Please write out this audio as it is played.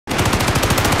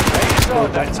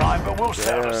showed that time, but we'll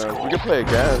settle the score. We can play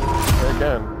again. Play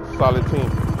again. Solid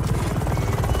team.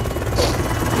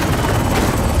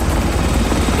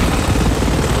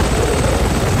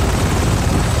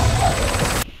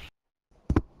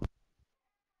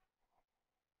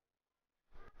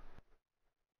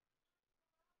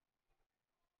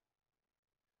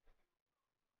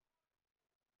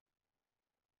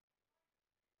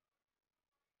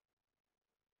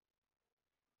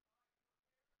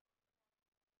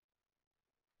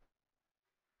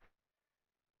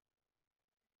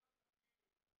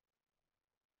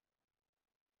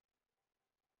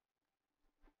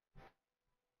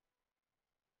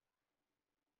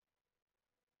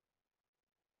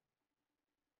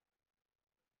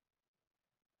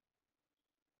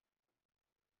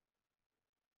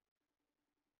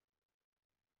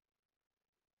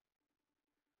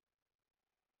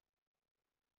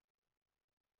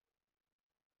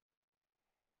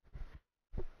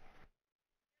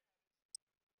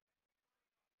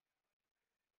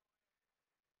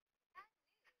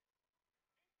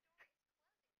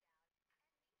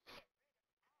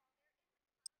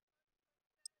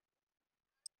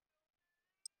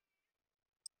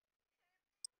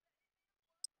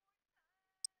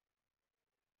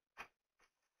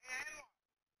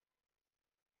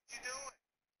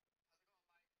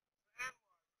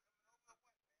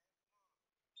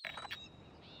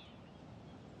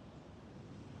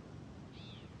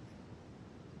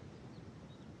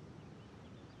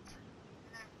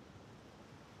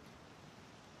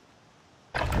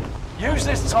 Use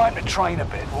this time to train a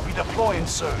bit. We'll be deploying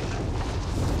soon.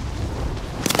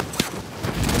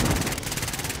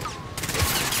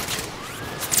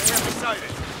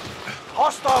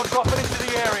 Hostile dropping into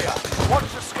the area.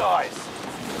 Watch the skies.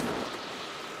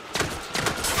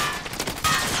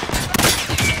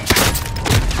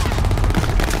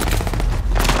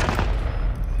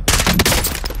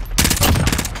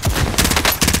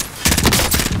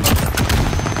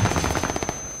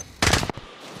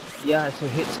 Yeah, it's a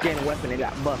hit scan weapon. It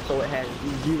got buffed, so it has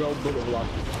 0 bullet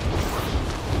velocity.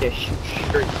 Just shoot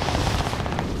straight.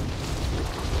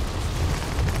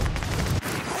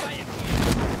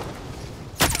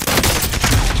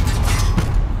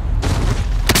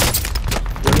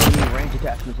 We're gonna need range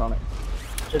attachments on it.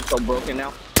 It's so broken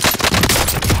now.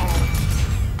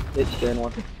 Hit scan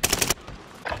weapon.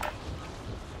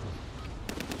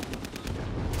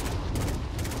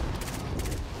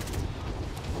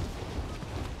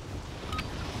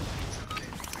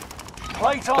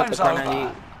 Playtime's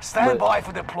over. Stand by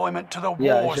for deployment to the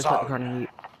war zone.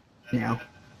 Now,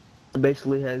 it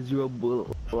basically has 0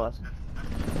 bullet velocity.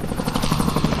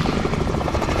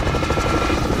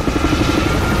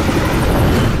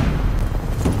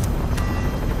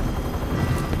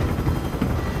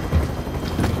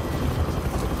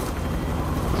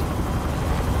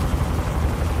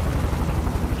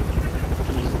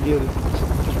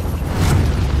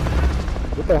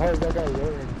 What the hell is that guy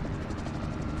wearing?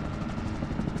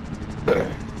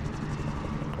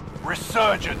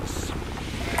 Resurgence.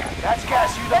 That's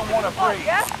gas you don't want to breathe.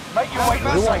 Make your way to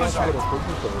the safe zone.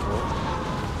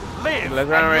 Live, Let's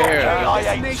run right here.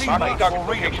 KIA teammates will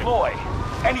redeploy.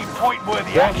 Any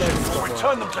point-worthy actions will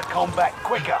return them to combat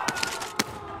quicker.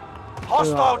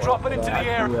 Hostile dropping into the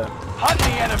area. Hunt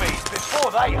the enemies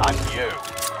before they hunt you.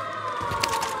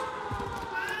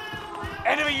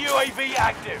 Enemy UAV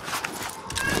active.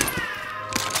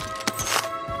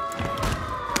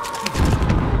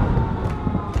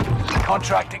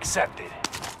 Contract accepted.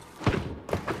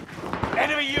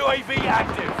 Enemy UAV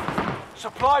active.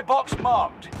 Supply box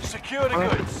marked. Secure the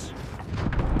goods.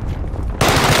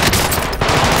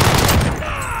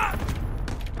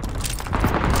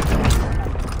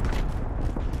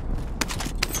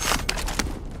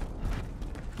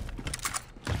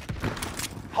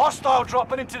 Hostile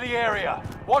dropping into the area.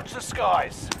 Watch the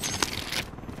skies.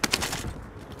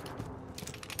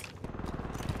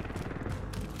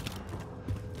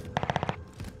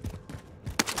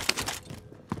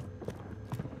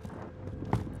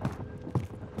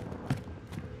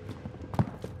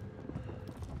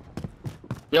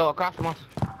 Yo, across from us.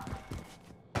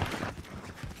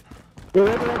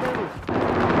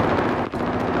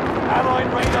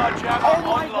 Allied radar jammer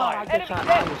online.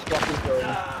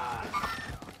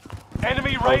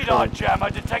 Enemy radar jammer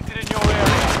detected in your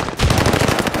area.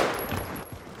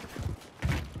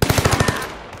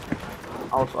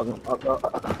 I was fucking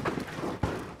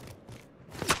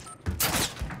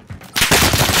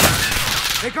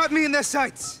They got me in their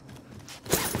sights.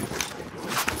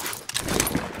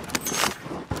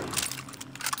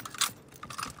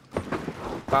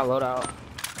 got load out.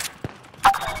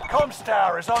 Comms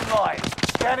tower is online.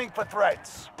 Scanning for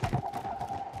threats.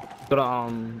 Go to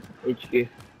HQ.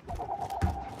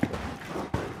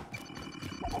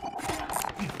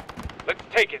 Let's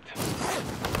take it.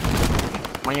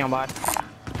 On your body.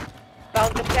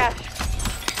 Found the cash.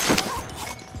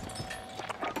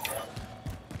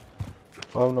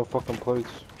 I have no fucking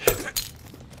plates.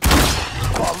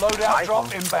 Got a loadout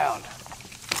drop inbound.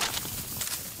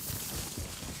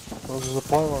 There's a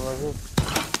supply one right here.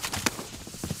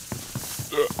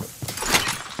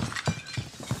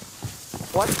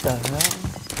 What the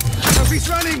hell? Trophy's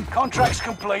running! Contract's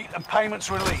complete and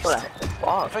payments released. What the I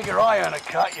fuck? figure I earn a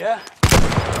cut, yeah?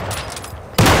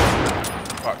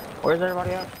 Where's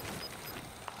everybody at?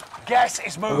 Gas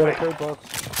is I got a moving. plate box.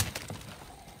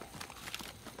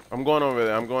 I'm going over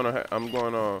there. I'm going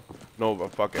on Nova.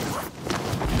 Fuck it.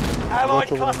 Allied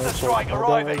Watch over the cluster next strike one.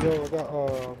 arriving. I got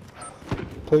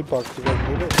plate box. You guys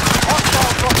need it?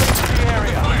 Hostile dropping into the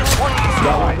area. Watch the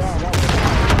skies.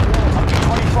 Only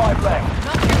 25 left.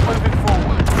 Keep moving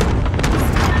forward.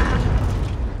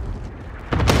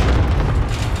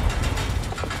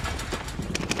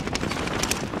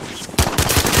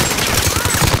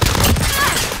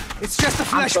 It's just a I'm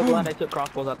flesh so glad wound. I took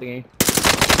crossbows out the game.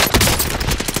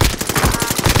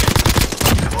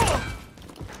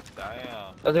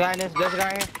 Damn. There's a guy in this. There's a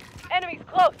guy here. Enemies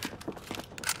close.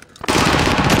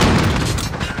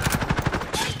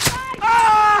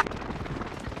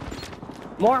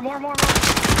 More.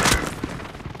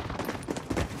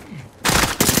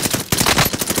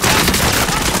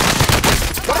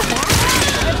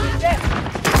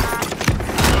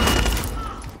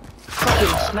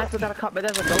 Fucking sniper got a cut, but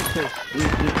there's a ghost here.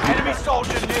 Enemy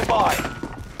soldier nearby.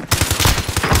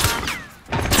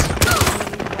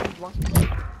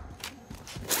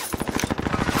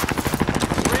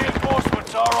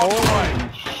 Reinforcements are on the way.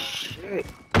 Shit.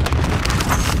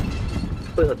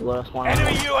 Where's the last one?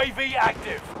 Enemy UAV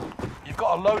active. You've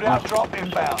got a loadout drop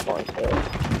inbound.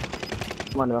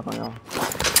 One back on y'all.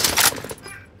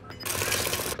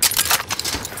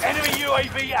 Enemy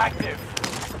UAV active.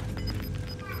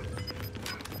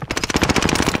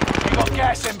 You got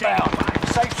gas inbound.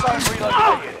 Safe zone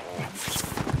relocated.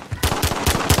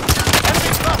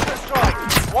 Enemy cluster strike.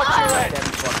 Watch your head.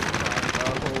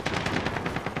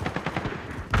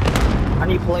 I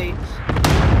need plates.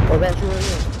 Oh, that's you right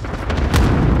here.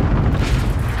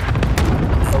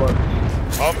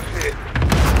 Oh shit.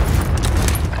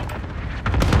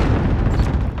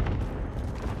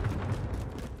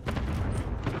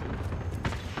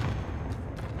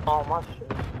 Oh, my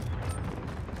shit.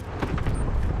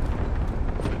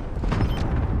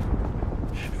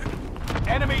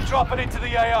 Enemy dropping into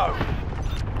the AO.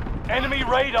 Enemy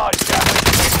radar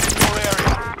jammers in your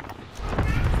area.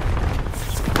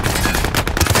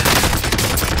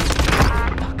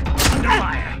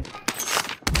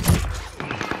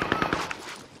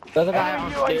 There's a guy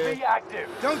Enemy on stairs. UAV active.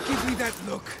 Don't give me that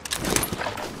look.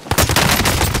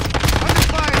 Under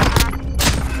fire!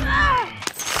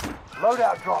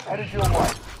 Loadout drop headed your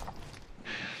way.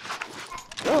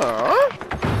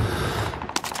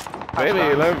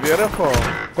 Baby, look beautiful.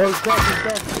 Oh, he's back.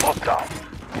 Hostile.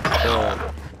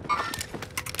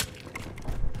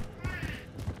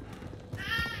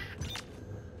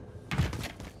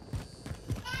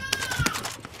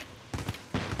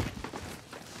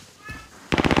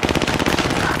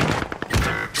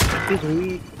 This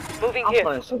week, Moving I'm here.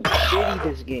 playing so shitty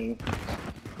this game.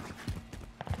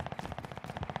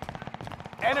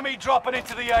 Enemy dropping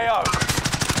into the AO.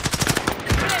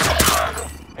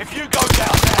 If you go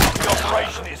down now, the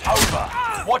operation is over.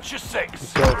 Watch your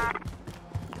six.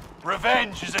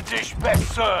 Revenge is a dish best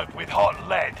served with hot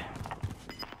lead.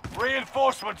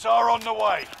 Reinforcements are on the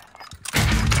way.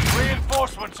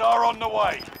 Reinforcements are on the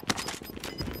way.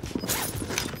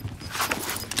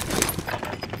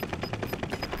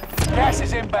 Gas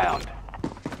is inbound.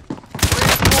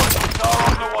 Reinforcements are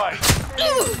on the way.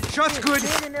 Shot's good.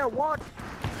 In there, what?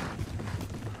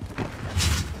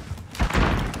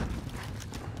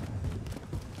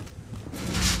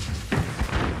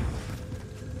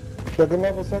 Second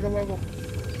level.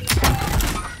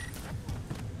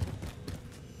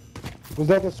 Was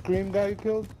that the Scream guy you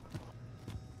killed?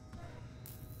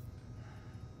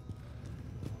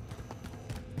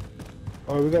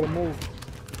 Alright, we gotta move.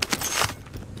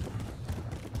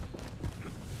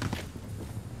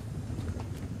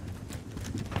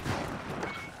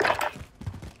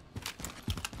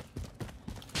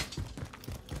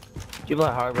 You play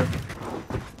Harbor.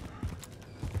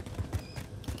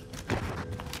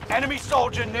 Enemy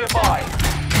soldier nearby.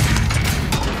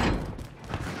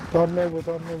 Tom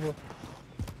Nova.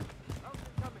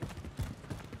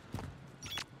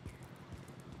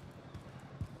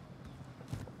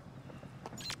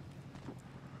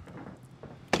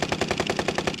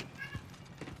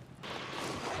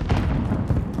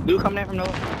 Dude coming in from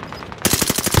Nova.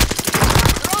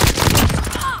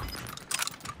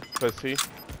 Pussy.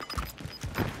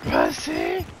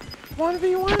 Pussy.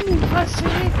 1v1 me,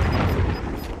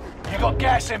 pussy. You got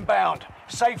gas inbound.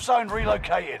 Safe zone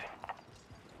relocated.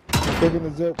 Taking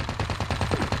the zip.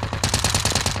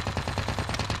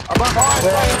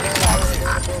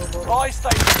 Buy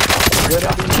station.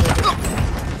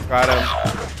 Got him.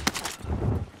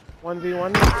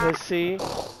 1v1 me, pussy.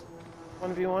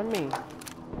 1v1 me.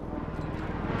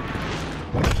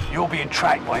 You're being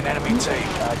tracked by an enemy team.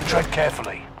 Tread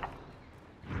carefully.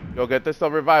 Yo, get this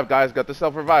stuff revived, guys. Get this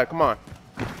stuff revived. Come on.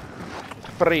 It's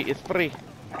free. It's free.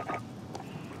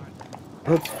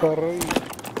 It's Ferrari.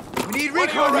 We need One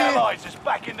of your recon here. allies is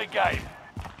back in the game.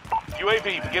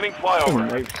 UAV beginning flyover.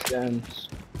 Makes sense.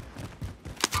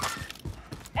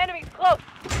 Enemies close.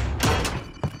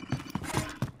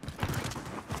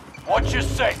 Watch your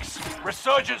six.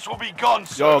 Resurgence will be gone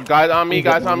soon. Yo, guys on me.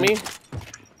 Guys on me.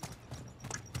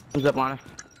 Who's up on it?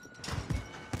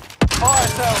 Fire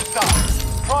sales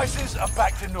done. Prices are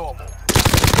back to normal.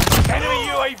 Enemy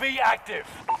UAV active.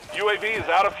 UAV is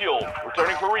out of fuel.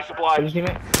 Returning for resupply. Who's your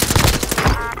teammate?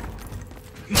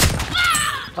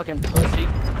 Fucking pussy.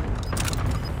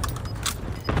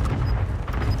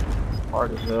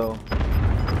 Hard as hell.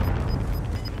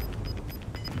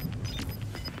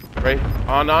 Right.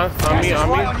 On me. Gas is On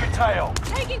right me. on your tail.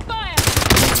 Taking fire.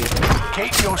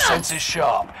 Keep your senses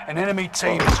sharp. An enemy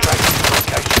team is tracking your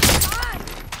location.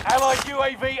 Allied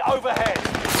UAV overhead.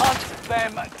 Hunt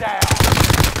them down.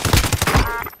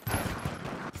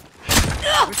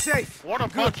 We're safe. What a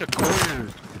bunch of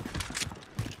coons.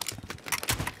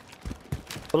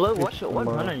 But look, what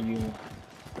gun are you using?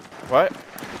 What?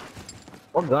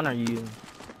 What gun are you using?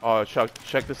 Oh, Chuck,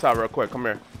 check this out real quick. Come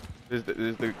here. This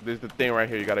is the thing right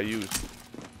here you gotta use.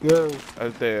 Yo,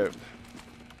 That's the.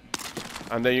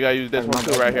 And then you gotta use this one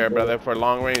too right here, brother, for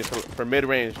long range, for mid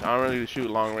range. I don't really shoot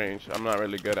long range. I'm not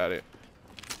really good at it.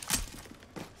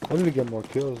 I need to get more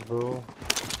kills, bro.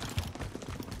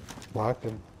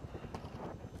 Blocking.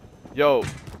 Yo,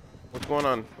 what's going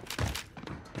on?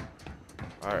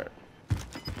 All right.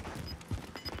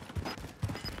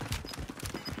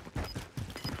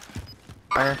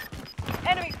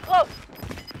 Enemies close.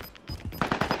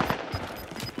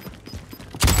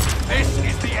 This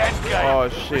is the end game. Oh,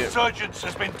 shit. Resurgence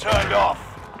has been turned off.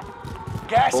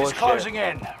 Gas is Bullshit. closing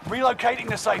in. Relocating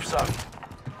the safe zone.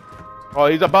 Oh,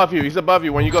 he's above you. He's above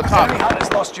you. When you go top. Enemy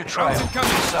hunters lost your trail. Rounds incoming.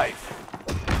 You're safe.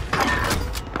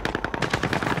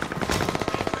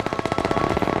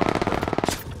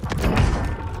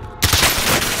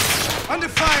 Under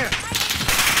fire.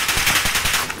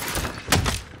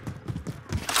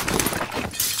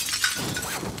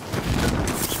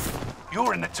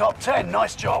 You're in the top 10.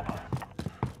 Nice job.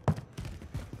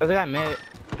 There's a guy mid.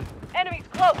 Enemies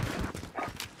close.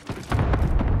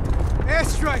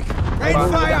 Airstrike. Rain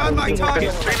fire on my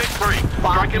target. Phoenix 3.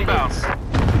 Strike inbound.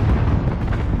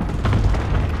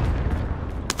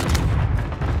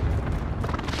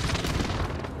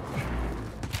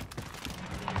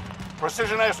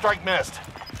 Precision airstrike missed.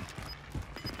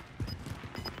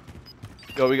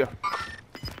 Yo, we go.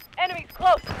 Enemies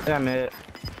close. Yeah, mid.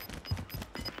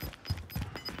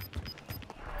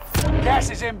 Gas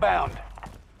is inbound.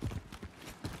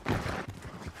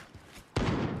 Good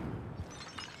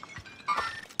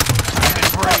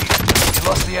breeze. You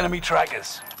lost the enemy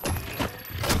trackers.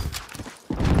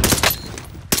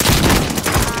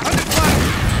 Under fire.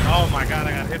 Oh my god,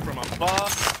 I got hit from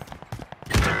above.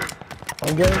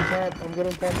 I'm getting tapped. I'm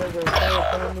getting tapped. There's a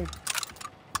fire coming me.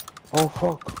 Oh,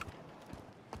 fuck.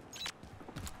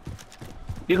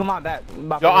 You come on back.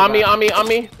 Yo, on me.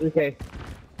 Okay.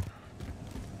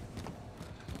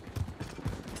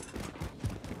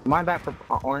 Mine back for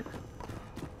orange.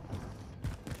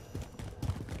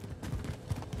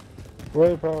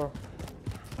 Wait, power.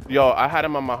 Yo, I had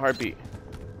him on my heartbeat.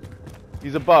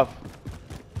 He's above.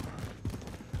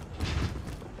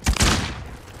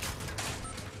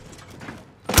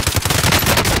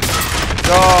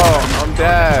 Yo, I'm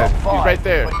dead. Top 5, He's right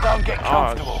there. but don't get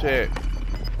comfortable. Oh shit.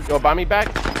 Yo, buy me back.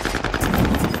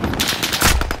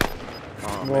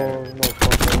 Oh, No, man. no,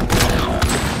 fuck.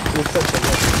 Looks like the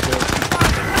left is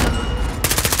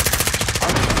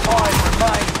 5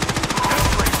 remain.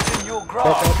 Victory is in your Back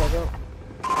grasp. up, back up.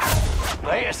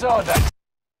 Lay it aside that